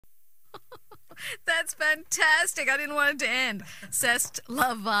That's fantastic. I didn't want it to end. C'est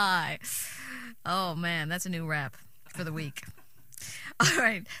la vie. Oh, man, that's a new rap for the week. All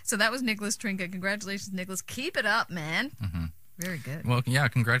right, so that was Nicholas Trinka. Congratulations, Nicholas. Keep it up, man. Mm-hmm. Very good. Well, yeah,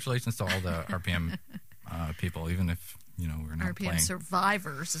 congratulations to all the RPM people, even if, we're not RPM playing.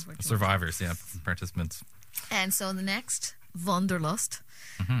 survivors is what you Survivors, yeah, participants. And so the next, Wanderlust,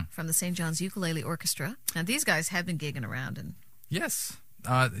 from the St. John's Ukulele Orchestra. Now, these guys have been gigging around. Yes.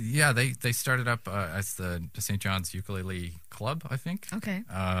 They started up as the St. John's Ukulele Club, I think. Okay.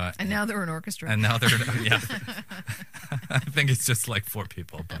 And now they're an orchestra. And now they're, yeah. I think it's just like 4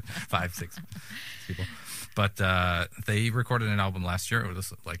 people, but 5, 6 people. But they recorded an album last year. It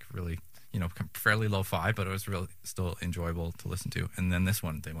was like really, fairly lo-fi, but it was really still enjoyable to listen to. And then this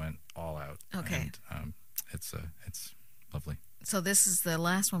one, they went all out. Okay. And it's lovely. So this is the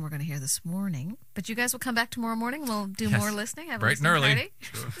last one we're going to hear this morning. But you guys will come back tomorrow morning. We'll do more listening. Have bright and early.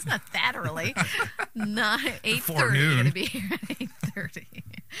 Sure. It's not that early. 8:30. noon. You're going to be here at 8:30.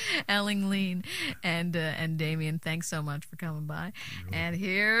 Elling Lean and Damien, thanks so much for coming by. And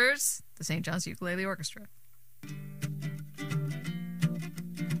here's the St. John's Ukulele Orchestra.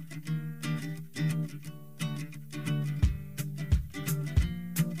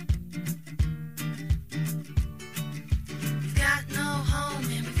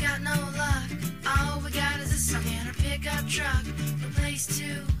 Truck, a place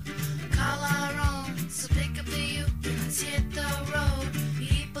to call our own. So pick up the uke and let's hit the road.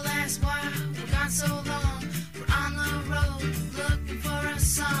 People ask why we're gone so long. We're on the road looking for a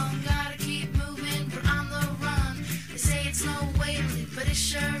song. Gotta keep moving, we're on the run. They say it's no way to live, but it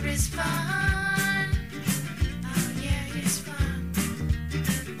sure is fun. Oh yeah, it's fun.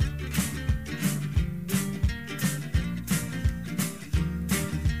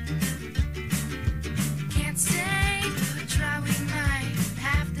 Can't stay.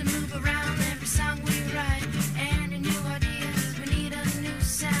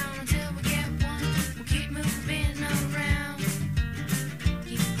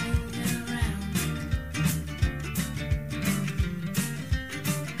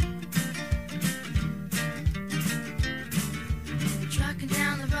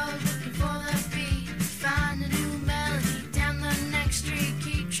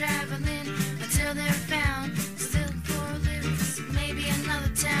 Traveling until they're found. Still for lyrics, maybe another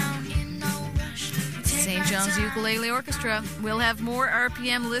town. In no rush. St. John's Ukulele Orchestra. We'll have more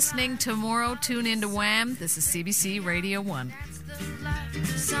RPM listening tomorrow. Tune in to Wham! This is CBC Radio 1.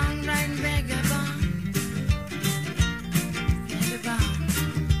 Songwriting, beg up.